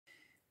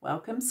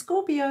Welcome,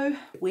 Scorpio.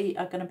 We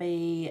are going to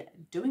be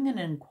doing an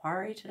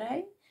inquiry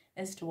today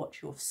as to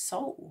what your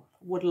soul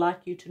would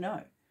like you to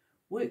know.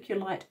 Work Your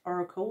Light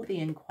Oracle, the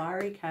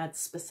inquiry card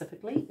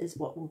specifically, is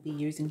what we'll be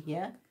using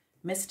here.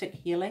 Mystic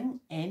Healing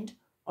and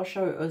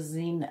Osho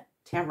Zen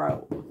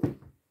Tarot.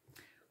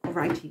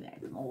 Alrighty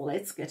then,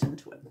 let's get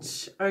into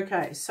it.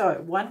 Okay,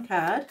 so one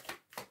card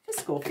for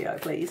Scorpio,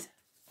 please.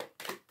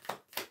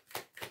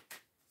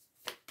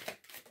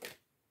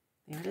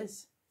 There it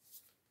is.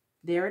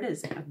 There it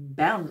is.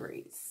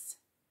 Boundaries.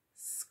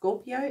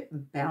 Scorpio,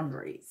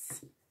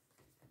 boundaries.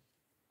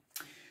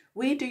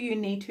 Where do you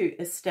need to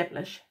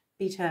establish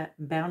better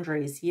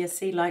boundaries? Yeah,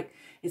 see, like,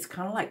 it's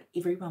kind of like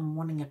everyone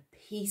wanting a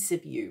piece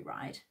of you,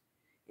 right?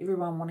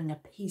 Everyone wanting a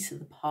piece of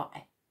the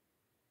pie.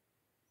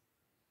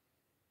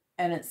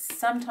 And it's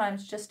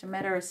sometimes just a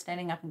matter of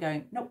standing up and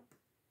going, nope,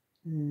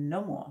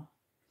 no more.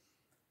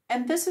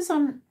 And this is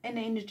on an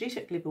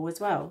energetic level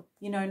as well.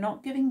 You know,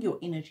 not giving your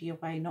energy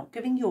away, not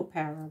giving your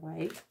power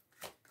away.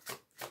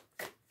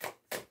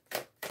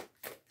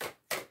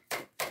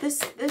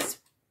 This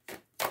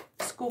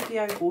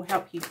Scorpio will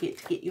help you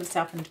get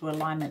yourself into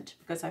alignment,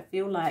 because I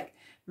feel like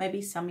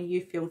maybe some of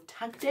you feel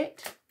tugged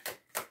at.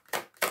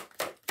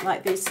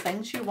 Like there's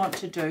things you want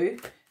to do,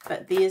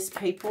 but there's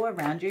people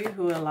around you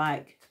who are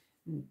like,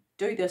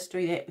 do this,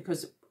 do that,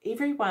 because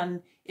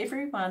everyone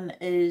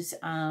is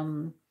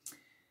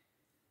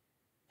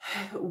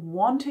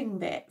wanting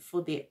that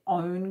for their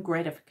own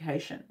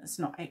gratification. It's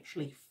not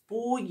actually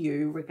for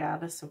you,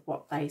 regardless of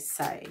what they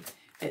say.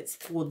 It's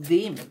for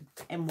them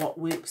and what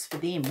works for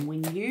them.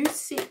 When you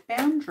set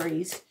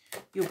boundaries,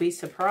 you'll be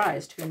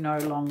surprised who no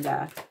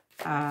longer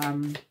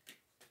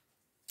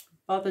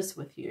bothers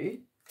with you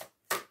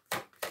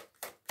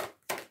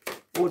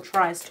or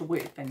tries to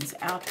work things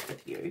out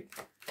with you,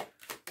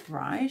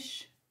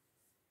 right?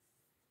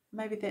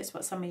 Maybe that's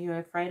what some of you are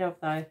afraid of,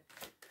 though.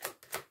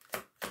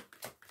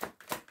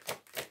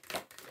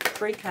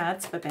 3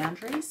 cards for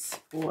boundaries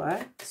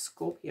for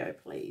Scorpio,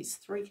 please.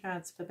 3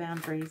 cards for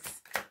boundaries.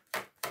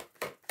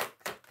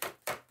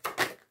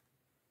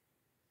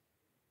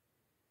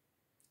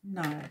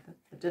 No,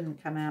 that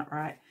didn't come out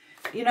right.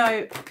 You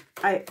know,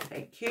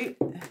 thank you.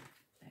 That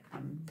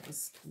one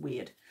was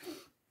weird.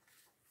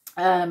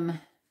 I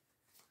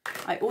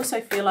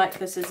also feel like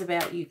this is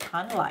about you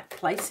kind of like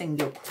placing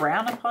your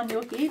crown upon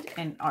your head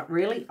and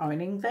really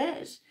owning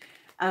that.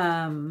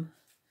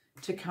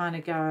 To kind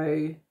of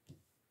go,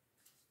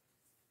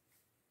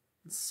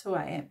 this is who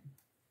I am.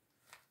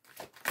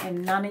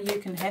 And none of you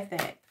can have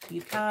that.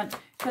 You can't,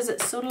 because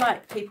it's sort of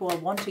like people are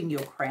wanting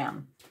your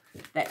crown.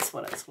 That's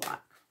what it's like.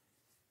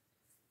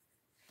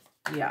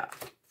 Yeah.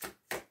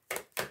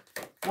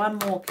 One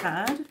more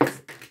card.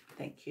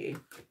 Thank you.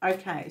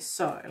 Okay,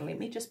 so let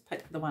me just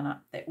pick the one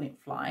up that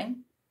went flying.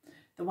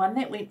 The one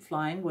that went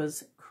flying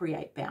was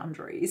create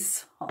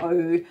boundaries. So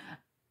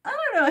I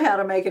don't know how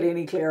to make it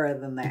any clearer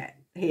than that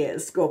here,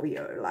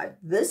 Scorpio. Like,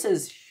 this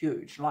is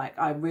huge. Like,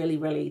 I really,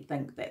 really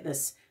think that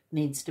this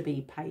needs to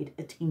be paid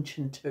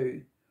attention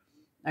to.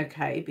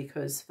 Okay,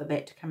 because for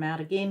that to come out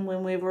again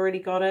when we've already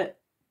got it.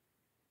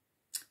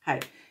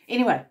 Hey,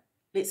 anyway,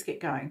 let's get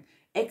going.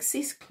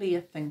 Access clear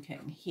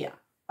thinking here.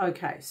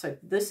 Okay, so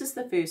this is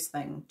the first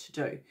thing to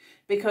do,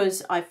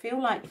 because I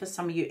feel like for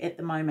some of you at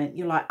the moment,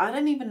 you're like, I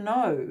don't even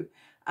know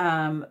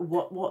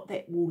what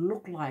that will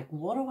look like.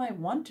 What do I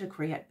want to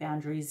create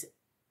boundaries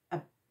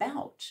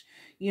about,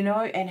 you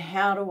know, and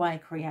how do I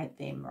create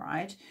them,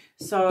 right?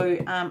 So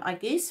I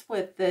guess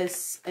with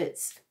this,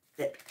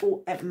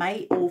 it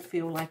may all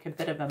feel like a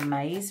bit of a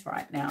maze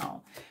right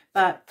now,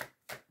 but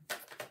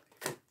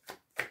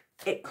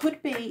it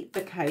could be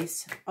the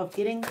case of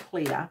getting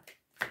clear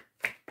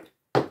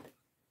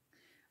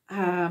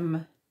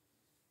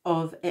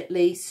of at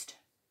least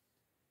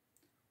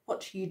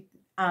what you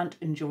aren't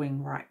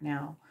enjoying right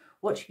now,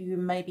 what you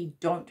maybe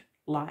don't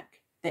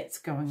like that's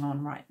going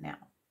on right now.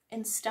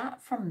 And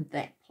start from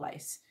that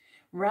place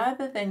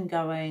rather than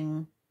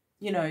going,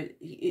 you know,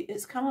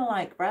 it's kind of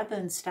like rather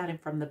than starting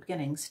from the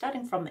beginning,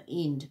 starting from the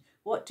end.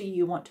 What do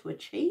you want to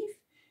achieve?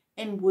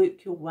 And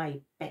work your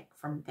way back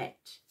from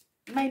that.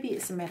 Maybe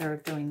it's a matter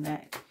of doing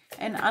that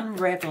and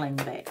unraveling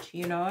that,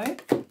 you know.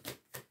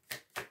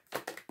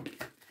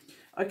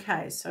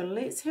 Okay, so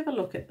let's have a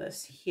look at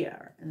this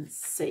here and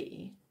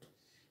see.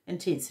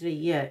 Intensity,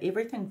 yeah,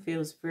 everything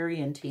feels very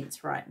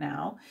intense right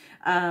now.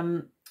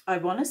 I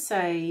want to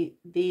say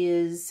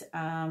there's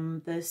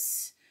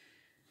this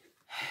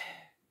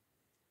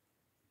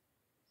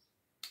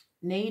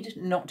need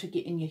not to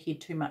get in your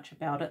head too much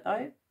about it,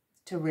 though.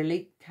 To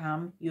really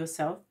calm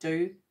yourself,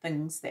 do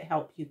things that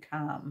help you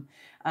calm,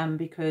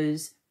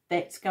 because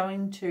that's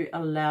going to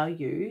allow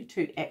you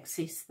to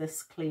access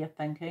this clear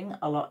thinking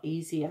a lot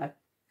easier.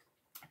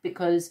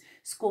 Because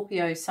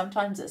Scorpio,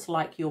 sometimes it's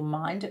like your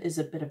mind is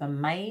a bit of a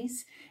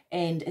maze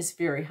and it's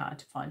very hard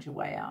to find your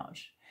way out.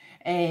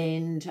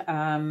 And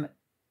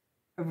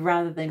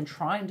rather than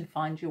trying to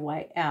find your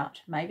way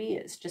out, maybe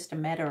it's just a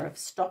matter of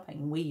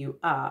stopping where you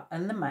are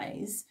in the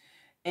maze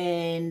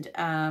and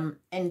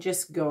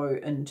just go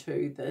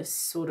into this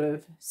sort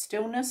of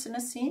stillness in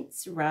a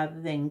sense, rather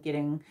than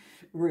getting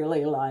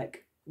really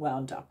like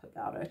wound up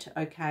about it.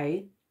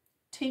 Okay,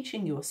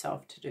 teaching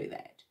yourself to do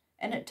that,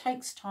 and it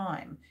takes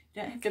time.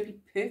 You don't have to be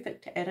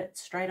perfect at it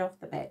straight off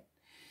the bat.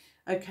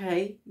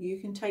 Okay, you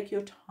can take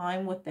your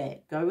time with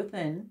that. Go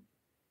within,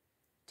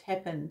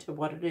 tap into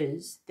what it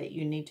is that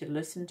you need to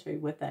listen to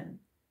within,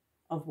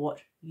 of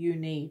what you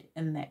need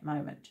in that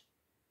moment.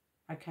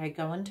 Okay,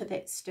 go into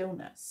that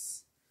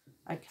stillness.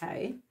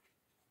 Okay.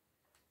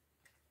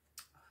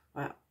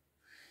 Wow.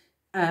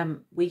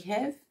 We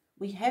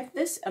have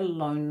this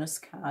aloneness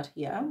card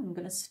here. I'm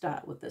going to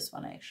start with this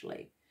one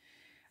actually.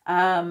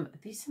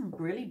 There's some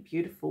really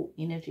beautiful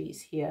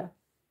energies here,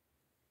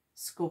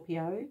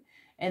 Scorpio,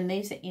 and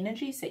these are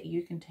energies that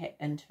you can tap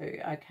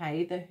into.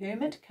 Okay, the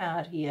Hermit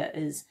card here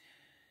is,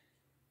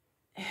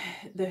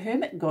 the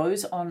Hermit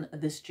goes on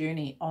this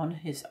journey on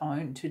his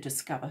own to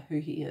discover who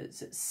he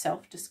is. It's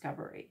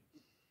self-discovery.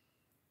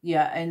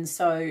 Yeah, and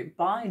so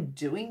by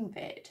doing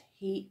that,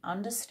 he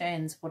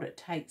understands what it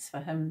takes for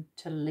him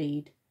to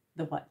lead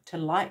the way, to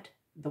light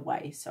the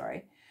way,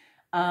 sorry,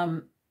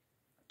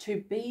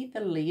 to be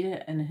the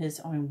leader in his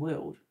own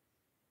world.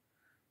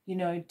 You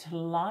know, to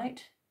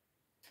light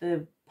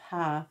the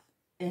path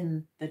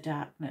in the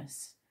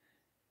darkness.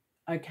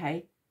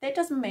 Okay, that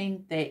doesn't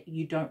mean that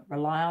you don't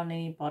rely on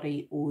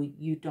anybody or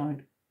you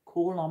don't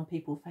call on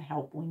people for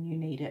help when you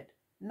need it.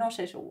 Not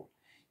at all.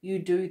 You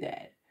do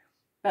that.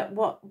 But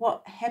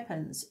what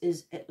happens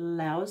is it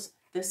allows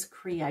this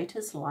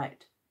creator's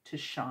light to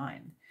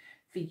shine,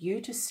 for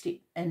you to step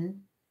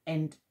in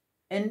and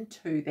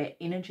into that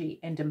energy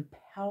and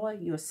empower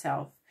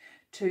yourself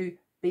to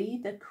be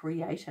the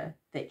creator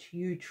that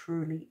you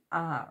truly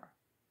are.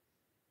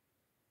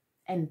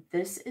 And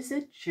this is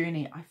a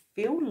journey. I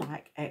feel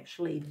like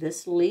actually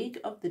this leg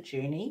of the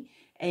journey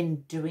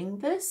and doing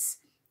this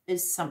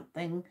is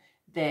something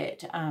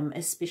that,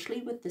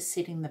 especially with the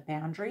setting the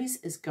boundaries,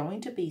 is going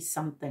to be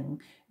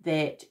something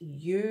that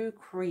you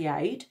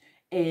create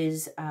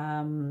as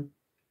a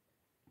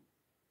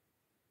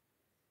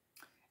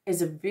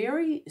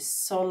very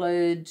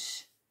solid,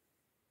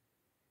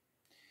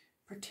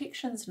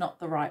 protection's not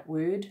the right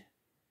word,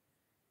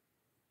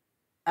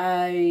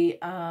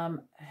 kind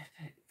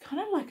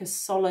of like a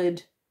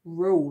solid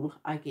rule,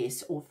 I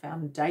guess, or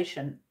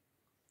foundation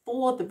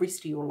for the rest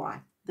of your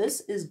life.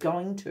 This is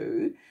going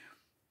to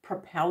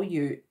propel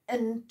you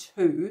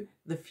into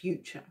the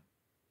future.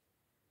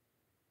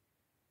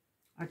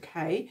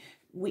 Okay,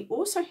 we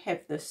also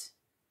have this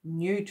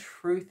new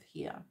truth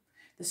here,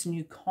 this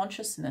new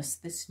consciousness,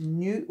 this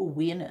new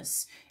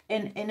awareness,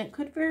 and it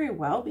could very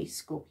well be,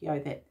 Scorpio,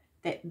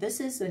 that this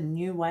is a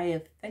new way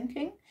of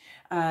thinking,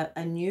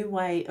 a new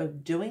way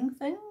of doing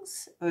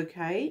things,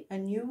 okay, a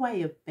new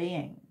way of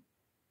being.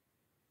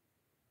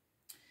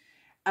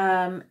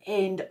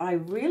 And I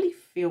really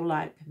feel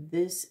like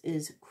this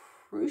is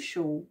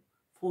crucial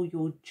for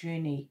your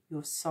journey,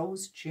 your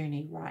soul's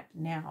journey right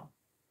now.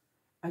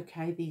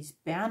 Okay, these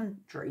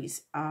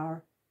boundaries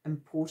are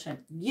important.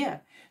 Yeah,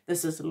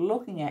 this is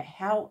looking at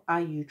how are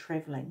you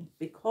traveling,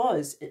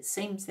 because it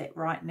seems that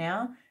right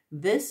now,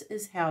 this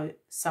is how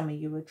some of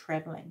you are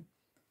traveling.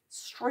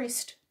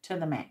 Stressed to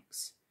the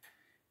max.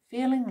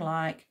 Feeling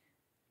like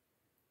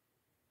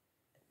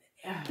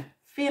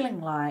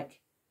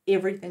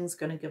everything's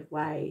going to give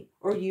way,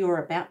 or you're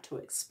about to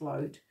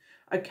explode.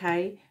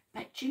 Okay,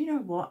 but do you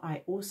know what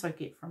I also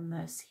get from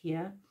this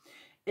here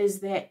is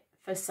that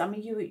for some of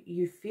you,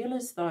 you feel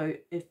as though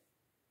if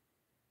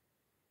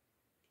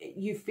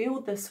you feel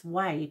this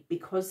way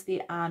because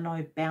there are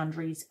no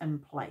boundaries in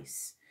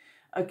place.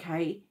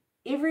 Okay,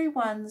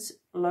 everyone's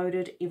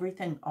loaded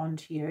everything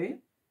onto you,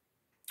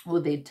 or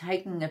they're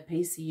taking a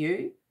piece of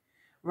you,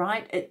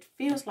 right? It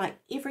feels like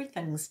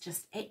everything's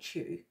just at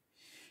you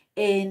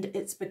and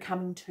it's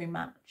becoming too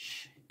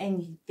much.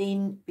 And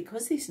then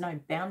because there's no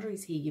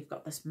boundaries here, you've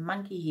got this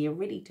monkey here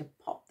ready to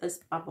pop this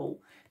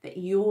bubble that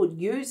you're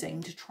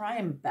using to try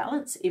and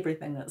balance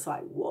everything. That's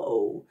like,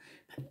 whoa.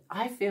 But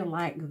I feel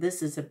like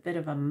this is a bit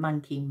of a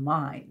monkey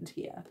mind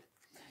here.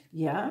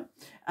 Yeah.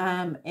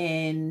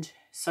 And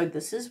so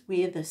this is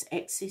where this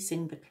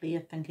accessing the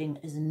clear thinking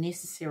is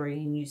necessary.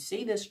 And you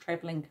see this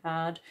traveling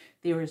card.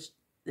 There is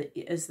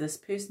this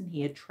person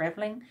here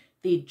traveling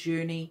their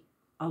journey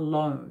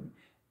alone.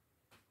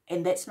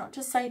 And that's not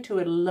to say to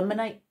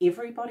eliminate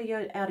everybody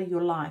out of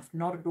your life,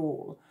 not at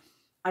all.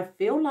 I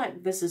feel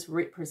like this is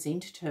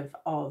representative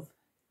of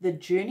the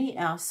journey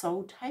our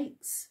soul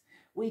takes.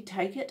 We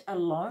take it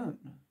alone.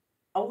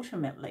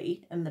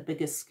 Ultimately, in the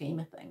biggest scheme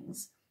of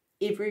things,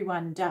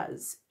 everyone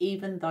does,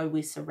 even though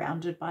we're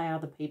surrounded by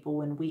other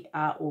people and we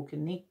are all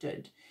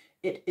connected.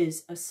 It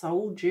is a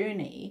soul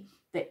journey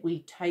that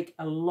we take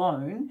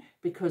alone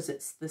because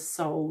it's the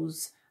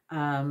soul's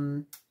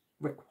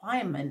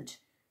requirement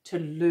to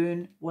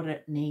learn what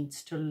it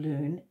needs to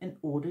learn in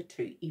order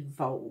to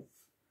evolve.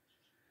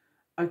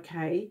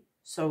 Okay,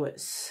 so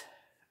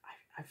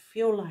I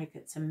feel like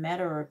it's a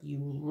matter of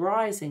you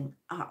rising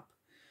up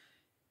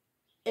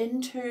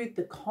into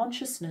the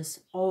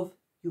consciousness of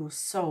your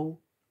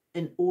soul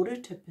in order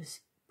to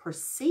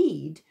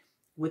proceed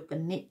with the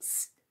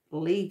next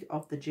leg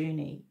of the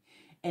journey.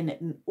 And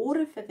in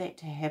order for that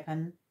to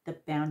happen, the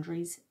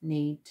boundaries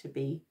need to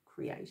be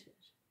created.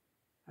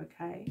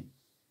 Okay?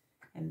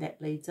 And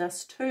that leads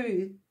us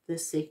to the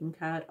second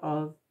card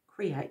of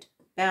create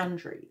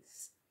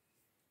boundaries.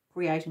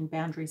 Creating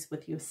boundaries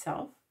with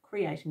yourself,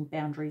 creating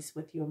boundaries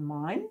with your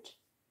mind.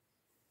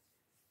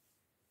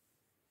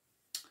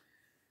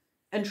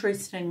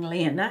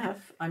 Interestingly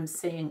enough, I'm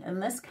seeing in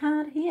this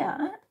card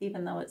here,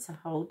 even though it's a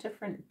whole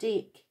different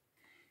deck,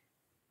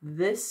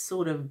 this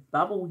sort of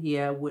bubble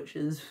here, which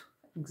is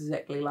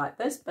exactly like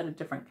this, but a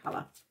different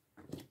colour.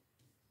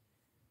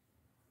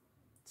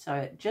 So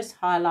it just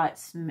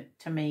highlights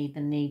to me the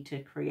need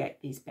to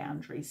create these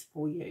boundaries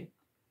for you.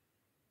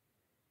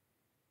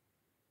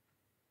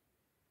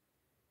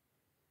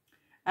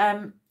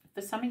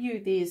 For some of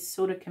you, there's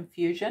sort of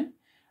confusion,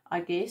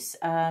 I guess,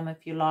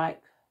 if you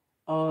like,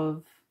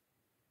 of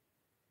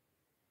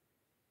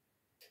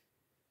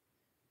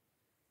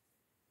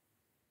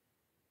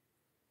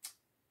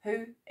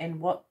who and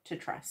what to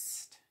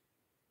trust.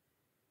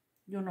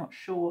 You're not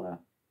sure.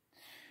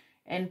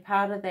 And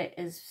part of that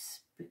is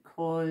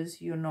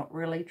because you're not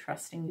really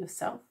trusting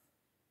yourself.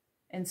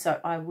 And so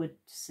I would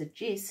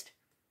suggest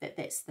that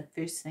that's the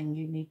first thing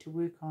you need to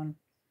work on.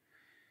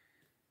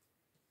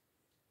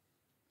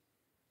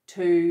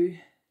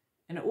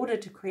 In order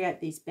to create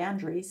these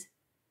boundaries,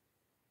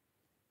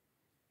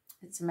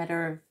 it's a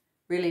matter of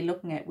really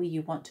looking at where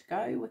you want to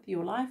go with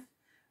your life,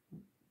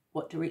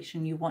 what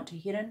direction you want to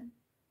head in,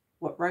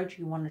 what road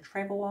you want to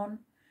travel on,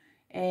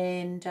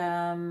 and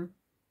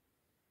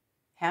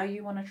how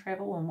you want to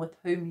travel and with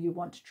whom you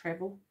want to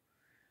travel.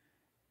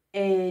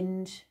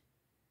 And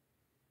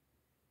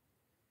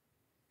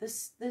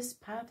this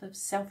path of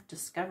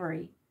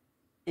self-discovery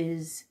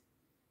is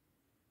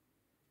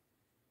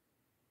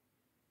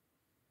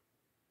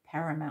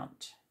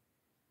paramount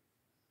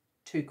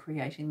to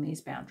creating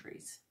these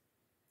boundaries.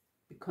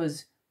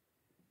 Because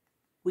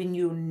when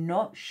you're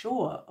not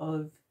sure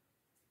of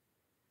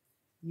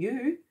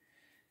you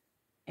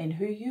and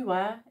who you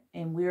are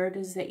and where it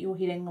is that you're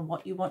heading and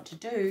what you want to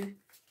do,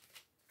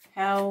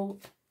 how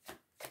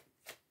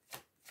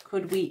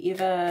could we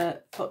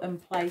ever put in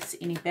place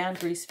any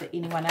boundaries for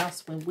anyone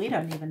else when we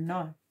don't even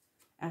know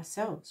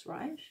ourselves,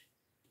 right?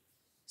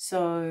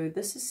 So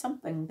this is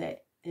something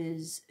that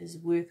is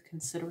worth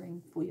considering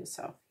for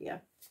yourself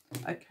here.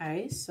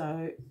 Okay,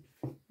 so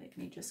let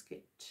me just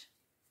get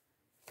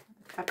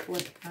a couple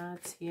of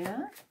cards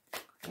here.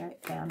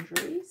 Create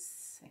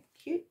boundaries. Thank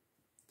you.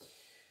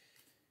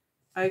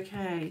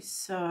 Okay,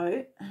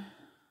 so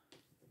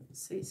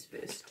it's these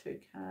first two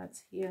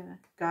cards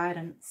here.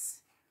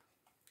 Guidance.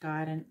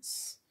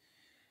 Guidance.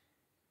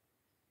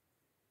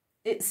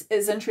 It's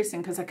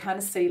interesting because I kind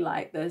of see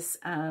like this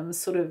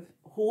sort of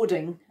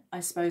hoarding,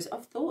 I suppose,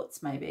 of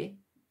thoughts maybe.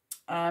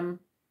 Or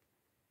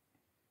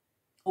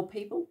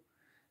people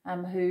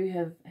who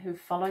have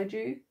followed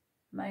you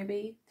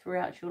maybe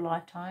throughout your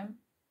lifetime.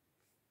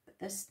 But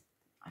this,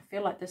 I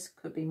feel like this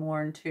could be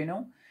more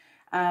internal.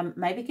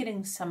 Maybe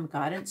getting some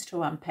guidance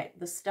to unpack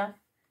this stuff,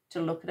 to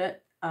look at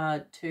it,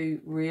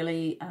 to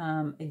really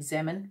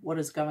examine what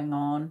is going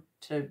on,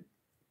 to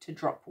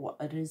drop what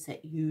it is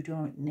that you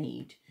don't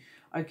need.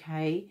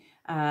 Okay,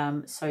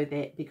 so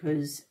that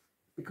because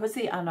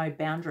there are no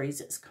boundaries,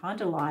 it's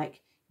kind of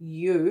like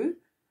you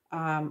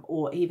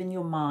or even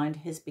your mind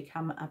has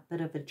become a bit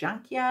of a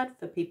junkyard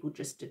for people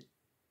just to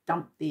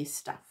dump their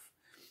stuff.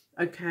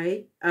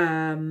 Okay,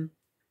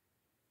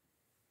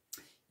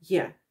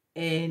 yeah,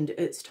 and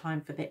it's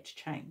time for that to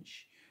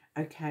change.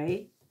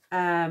 Okay,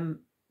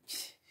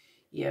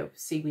 yeah,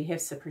 see, we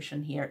have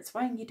suppression here. It's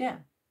weighing you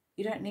down.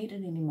 You don't need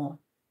it anymore.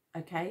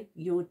 Okay,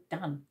 you're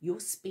done. You're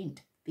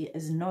spent. There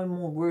is no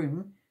more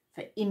room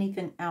for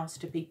anything else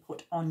to be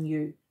put on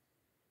you.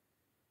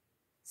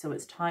 So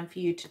it's time for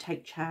you to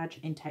take charge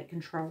and take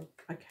control.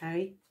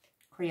 Okay,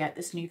 create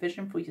this new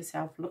vision for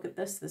yourself. Look at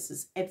this. This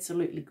is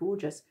absolutely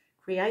gorgeous.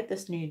 Create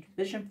this new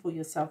vision for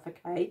yourself.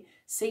 Okay,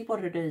 see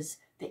what it is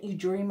that you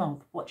dream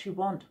of, what you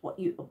want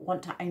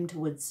to aim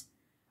towards.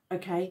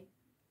 Okay,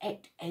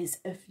 act as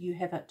if you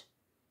have it.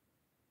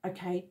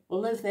 Okay,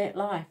 live that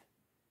life.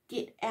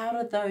 Get out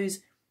of those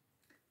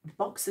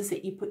boxes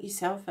that you put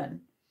yourself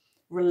in.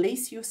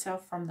 Release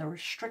yourself from the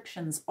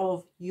restrictions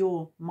of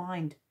your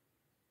mind,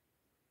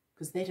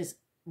 because that is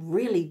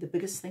really the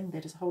biggest thing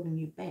that is holding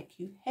you back.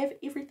 You have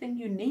everything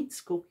you need,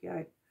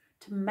 Scorpio,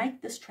 to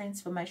make this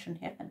transformation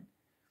happen,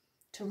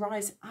 to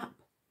rise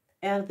up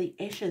out of the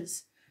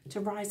ashes,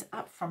 to rise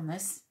up from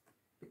this,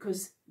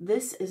 because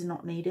this is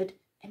not needed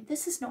and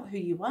this is not who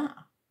you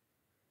are.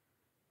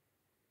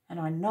 And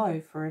I know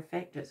for a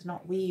fact it's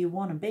not where you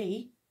want to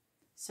be.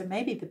 So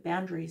maybe the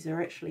boundaries are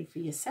actually for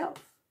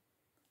yourself,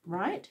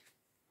 right?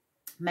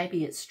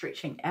 Maybe it's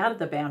stretching out of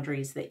the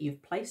boundaries that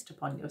you've placed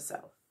upon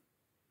yourself.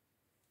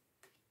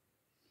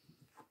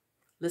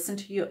 Listen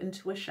to your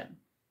intuition.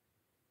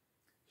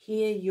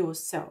 Hear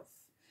yourself.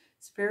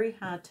 It's very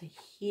hard to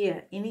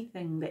hear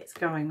anything that's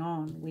going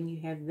on when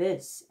you have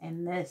this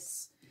and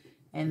this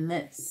and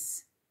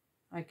this,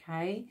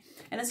 okay?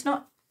 And it's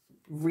not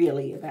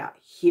really about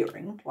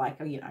hearing, like,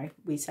 you know,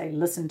 we say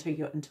listen to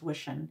your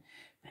intuition,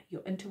 but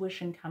your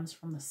intuition comes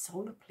from the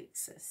solar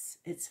plexus.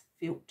 It's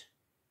felt,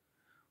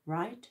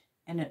 right?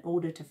 And in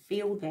order to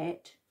feel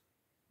that,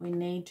 we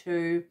need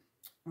to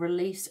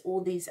release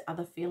all these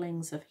other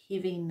feelings of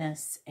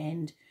heaviness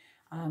and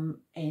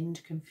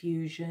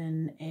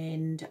confusion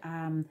and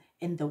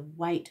the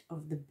weight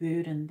of the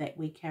burden that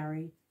we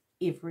carry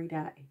every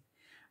day.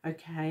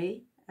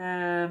 Okay.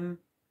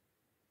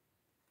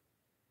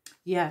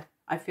 Yeah,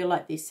 I feel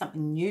like there's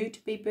something new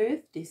to be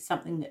birthed. There's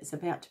something that's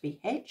about to be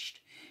hatched,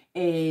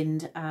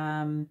 and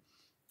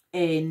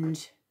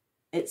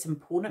it's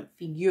important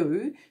for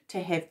you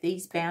to have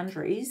these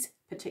boundaries,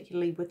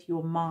 particularly with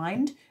your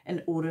mind,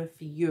 in order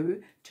for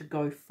you to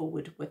go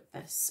forward with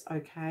this,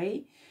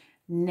 okay?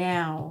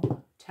 Now,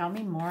 tell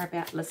me more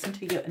about listen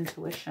to your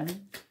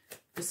intuition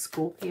for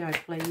Scorpio,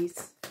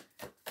 please.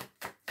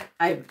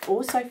 I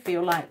also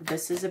feel like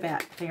this is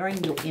about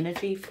clearing your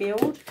energy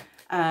field,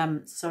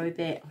 so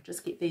that, I'll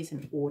just get these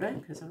in order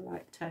because I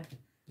like to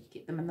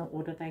get them in the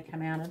order they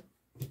come out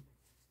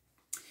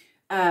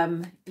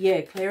in.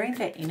 Yeah, clearing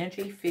that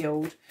energy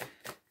field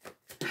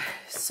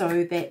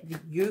so that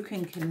you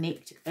can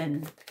connect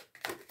in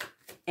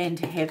and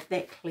have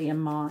that clear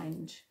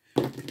mind.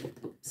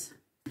 Oops.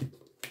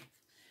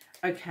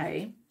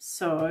 Okay,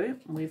 so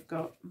we've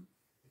got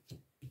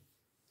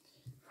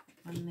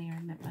one there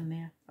and that one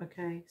there.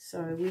 Okay,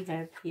 so we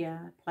have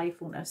here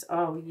playfulness.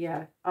 Oh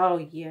yeah, oh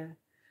yeah.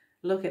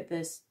 Look at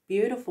this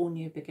beautiful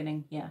new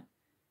beginning here.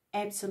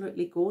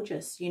 Absolutely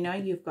gorgeous. You know,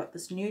 you've got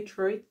this new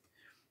truth.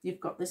 You've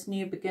got this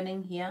new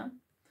beginning here,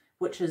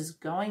 which is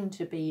going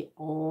to be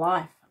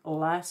life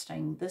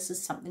lasting. This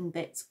is something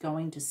that's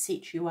going to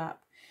set you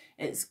up.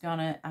 It's going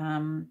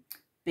to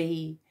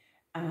be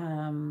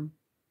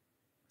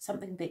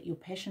something that you're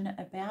passionate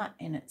about,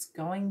 and it's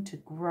going to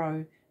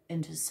grow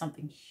into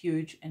something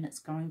huge, and it's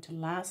going to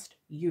last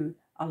you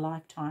a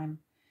lifetime.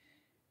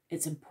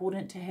 It's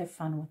important to have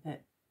fun with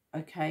it,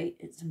 okay?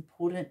 It's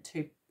important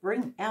to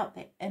bring out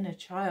that inner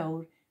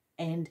child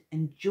and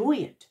enjoy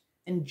it.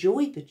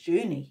 Enjoy the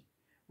journey,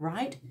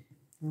 right?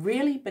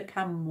 Really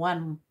become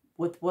one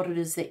with what it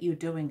is that you're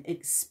doing.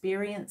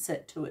 Experience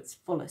it to its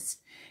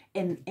fullest.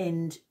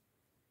 And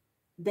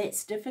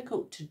that's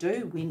difficult to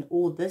do when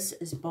all this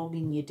is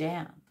bogging you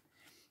down,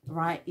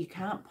 right? You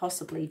can't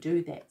possibly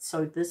do that.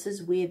 So this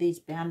is where these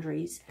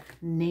boundaries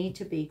need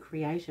to be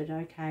created,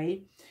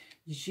 okay?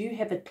 You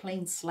have a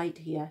clean slate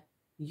here.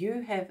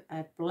 You have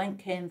a blank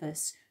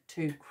canvas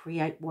to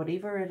create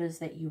whatever it is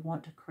that you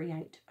want to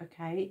create,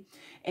 okay?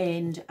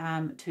 And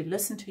to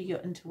listen to your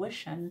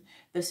intuition,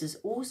 this is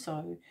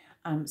also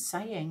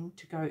saying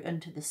to go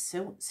into the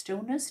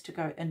stillness, to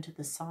go into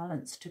the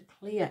silence, to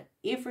clear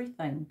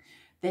everything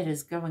that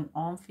is going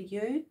on for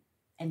you,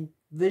 and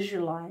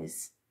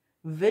visualize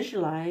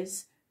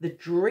the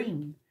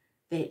dream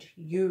that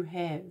you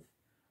have,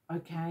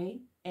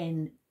 okay?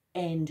 And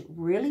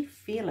really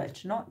feel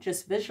it, not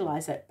just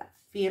visualize it, but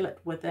feel it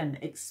within,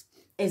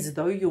 as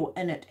though you're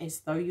in it,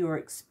 as though you're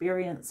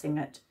experiencing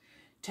it,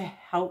 to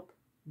help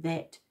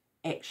that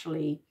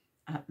actually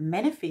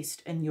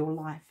manifest in your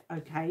life,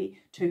 okay?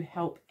 To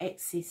help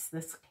access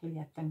this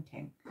clear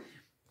thinking,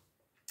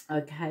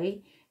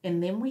 okay?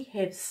 And then we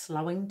have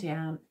slowing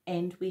down,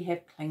 and we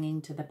have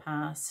clinging to the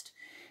past.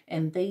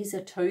 And these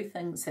are two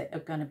things that are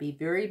going to be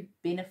very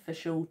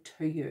beneficial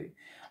to you,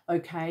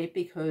 okay?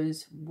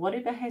 Because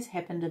whatever has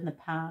happened in the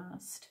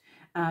past,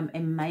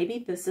 and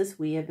maybe this is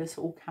where this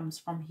all comes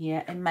from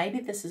here, and maybe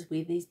this is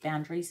where these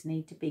boundaries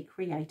need to be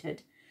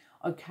created,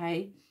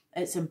 okay?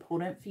 It's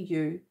important for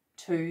you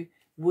to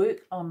work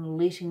on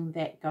letting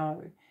that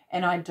go.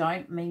 And I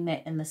don't mean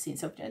that in the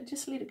sense of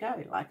just let it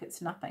go, like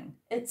it's nothing.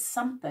 It's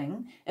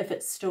something if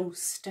it's still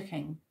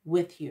sticking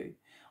with you,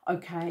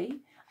 okay?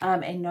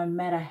 And no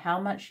matter how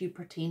much you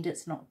pretend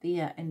it's not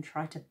there and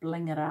try to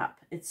bling it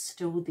up, it's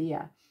still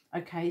there,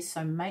 okay?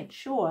 So make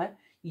sure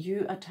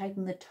you are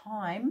taking the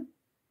time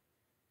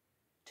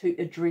to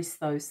address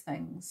those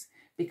things,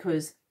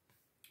 because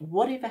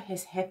whatever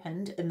has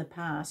happened in the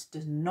past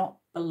does not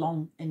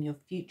belong in your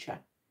future.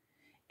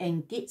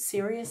 And get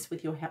serious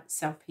with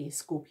yourself here,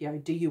 Scorpio.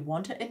 Do you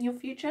want it in your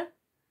future?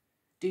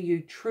 Do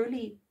you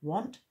truly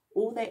want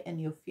all that in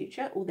your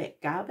future, all that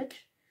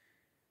garbage?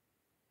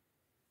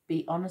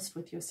 Be honest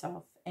with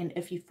yourself. And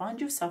if you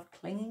find yourself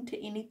clinging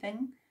to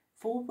anything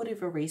for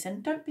whatever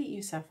reason, don't beat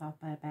yourself up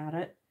about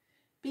it.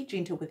 Be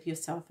gentle with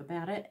yourself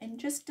about it, and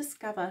just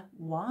discover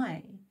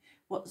why.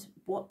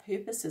 What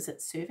purpose is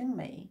it serving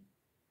me?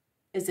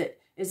 Is it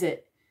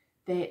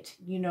that,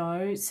 you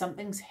know,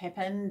 something's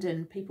happened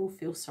and people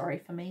feel sorry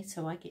for me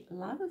so I get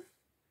love?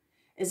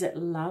 Is it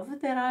love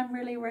that I'm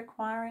really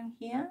requiring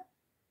here?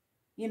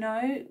 You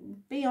know,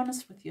 be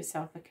honest with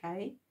yourself,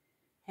 okay?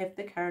 Have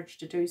the courage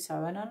to do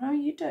so. And I know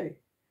you do,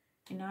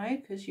 you know,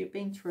 because you've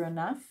been through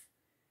enough.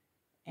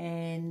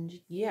 And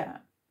yeah,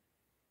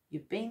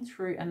 you've been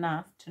through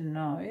enough to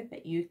know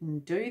that you can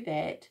do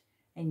that,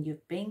 and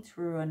you've been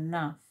through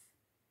enough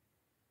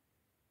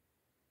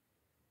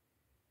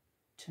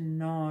to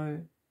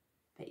know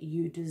that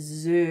you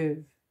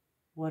deserve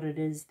what it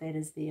is that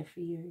is there for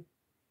you.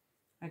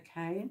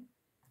 Okay?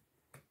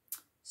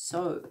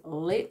 So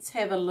let's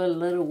have a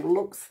little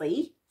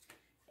look-see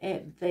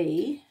at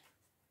the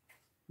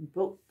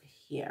book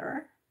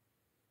here.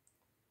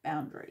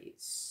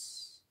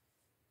 Boundaries.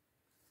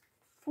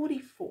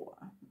 44.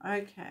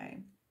 Okay.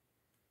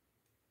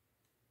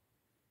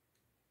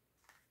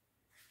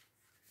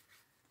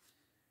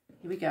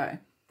 Here we go.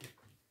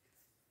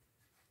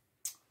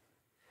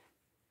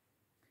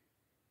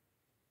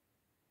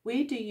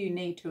 Where do you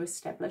need to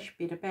establish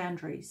better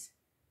boundaries?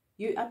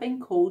 You are being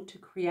called to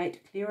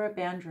create clearer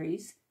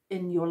boundaries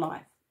in your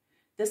life.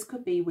 This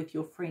could be with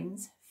your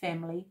friends,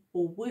 family,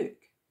 or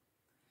work.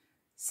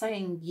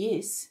 Saying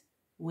yes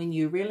when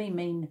you really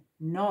mean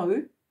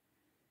no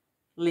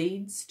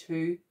leads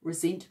to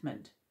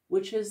resentment,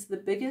 which is the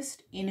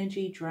biggest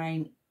energy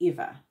drain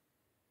ever.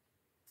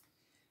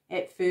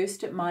 At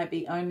first, it might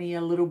be only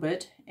a little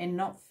bit and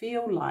not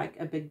feel like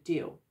a big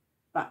deal,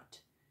 but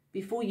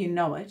before you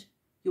know it,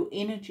 your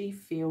energy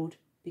field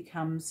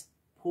becomes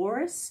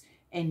porous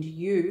and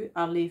you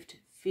are left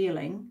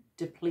feeling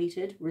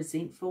depleted,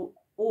 resentful,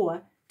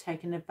 or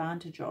taken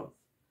advantage of.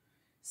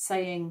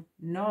 Saying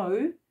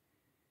no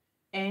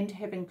and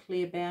having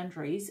clear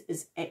boundaries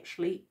is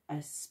actually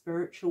a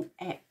spiritual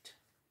act.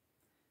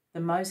 The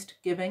most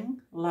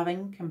giving,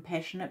 loving,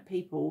 compassionate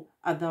people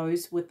are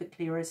those with the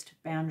clearest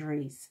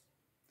boundaries.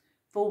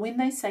 For when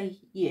they say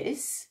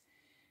yes,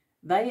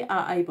 they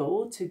are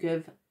able to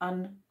give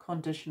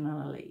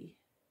unconditionally.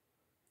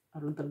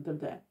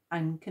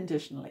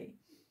 Unconditionally.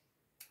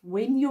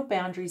 When your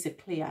boundaries are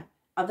clear,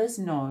 others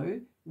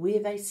know where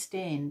they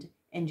stand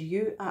and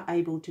you are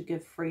able to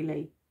give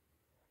freely.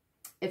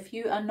 If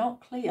you are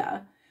not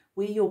clear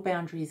where your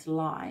boundaries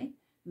lie,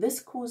 this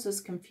causes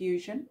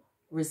confusion,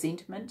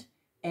 resentment,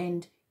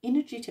 and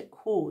energetic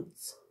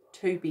cords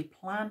to be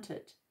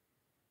planted.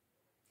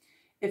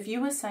 If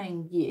you are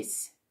saying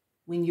yes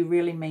when you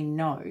really mean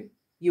no,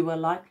 you are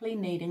likely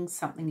needing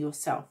something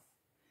yourself.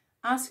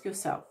 Ask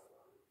yourself,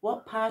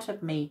 what part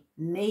of me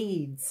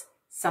needs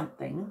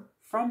something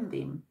from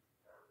them?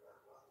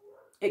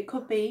 It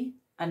could be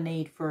a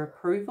need for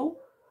approval,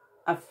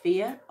 a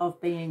fear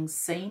of being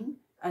seen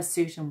a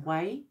certain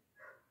way,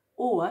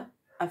 or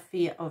a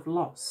fear of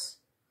loss.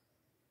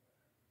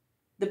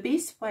 The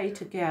best way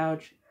to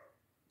gauge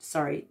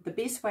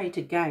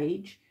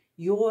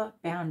your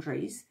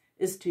boundaries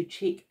is to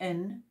check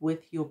in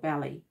with your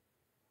belly.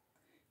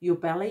 Your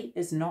belly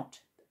is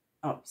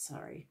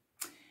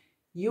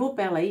Your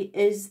belly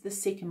is the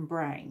second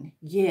brain.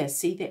 Yeah,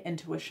 see that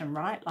intuition,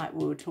 right? Like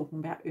we were talking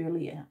about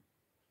earlier.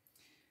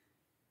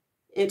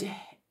 It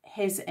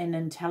has an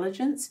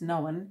intelligence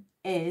known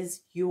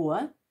as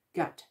your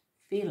gut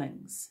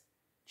feelings.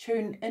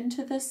 Tune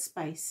into this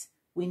space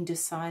when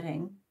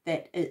deciding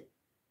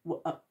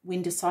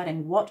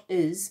what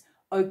is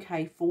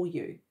okay for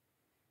you.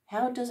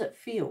 How does it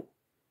feel?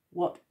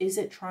 What is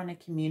it trying to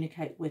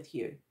communicate with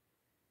you?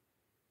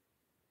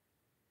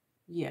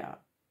 Yeah,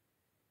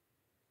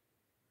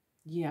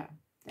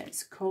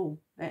 that's cool.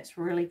 That's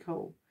really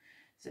cool.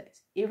 So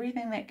that's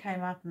everything that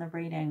came up in the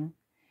reading,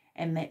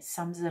 and that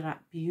sums it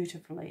up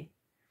beautifully.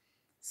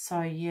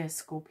 So yeah,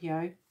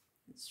 Scorpio,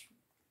 it's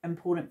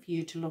important for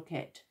you to look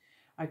at,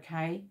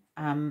 okay?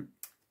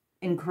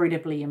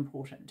 Incredibly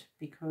important,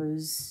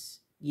 because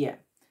yeah,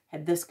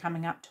 had this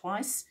coming up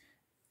twice,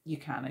 you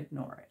can't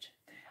ignore it.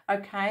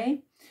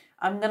 Okay,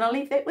 I'm going to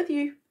leave that with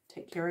you.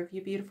 Take care of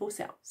your beautiful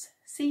selves.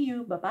 See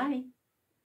you. Bye-bye.